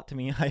means a lot to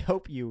me. I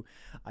hope you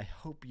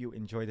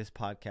enjoy this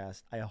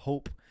podcast. I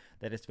hope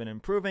that it's been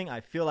improving.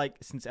 I feel like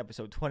since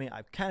episode 20,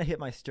 I've kind of hit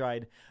my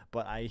stride,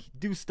 but I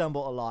do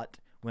stumble a lot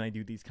when I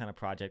do these kind of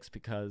projects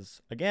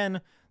because, again,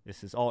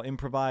 this is all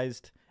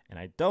improvised, and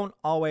I don't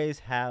always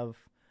have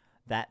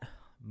that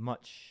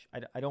much.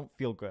 I don't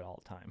feel good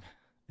all the time.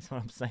 That's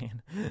what I'm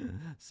saying.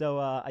 So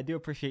I do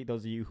appreciate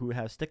those of you who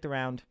have stuck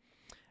around.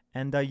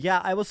 And yeah,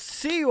 I will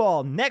see you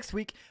all next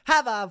week.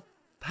 Have a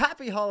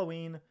happy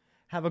Halloween.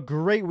 Have a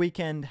great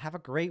weekend. Have a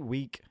great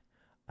week.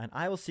 And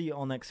I will see you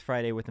all next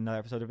Friday with another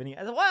episode of Vinnie.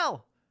 As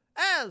well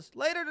as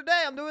later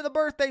today, I'm doing the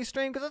birthday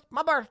stream because it's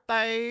my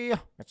birthday.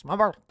 It's my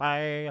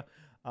birthday.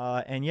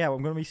 And yeah,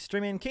 I'm going to be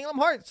streaming Kingdom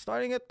Hearts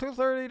starting at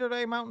 2:30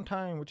 today Mountain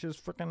Time, which is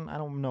freaking, I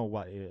don't know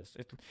what it is.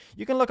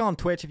 You can look on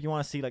Twitch if you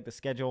want to see like the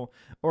schedule,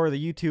 or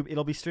the YouTube.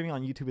 It'll be streaming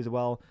on YouTube as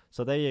well.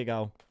 So there you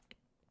go.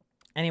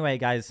 Anyway,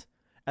 guys,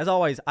 as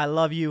always, I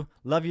love you.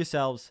 Love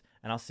yourselves.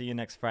 And I'll see you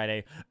next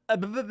Friday.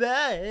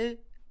 Bye-bye.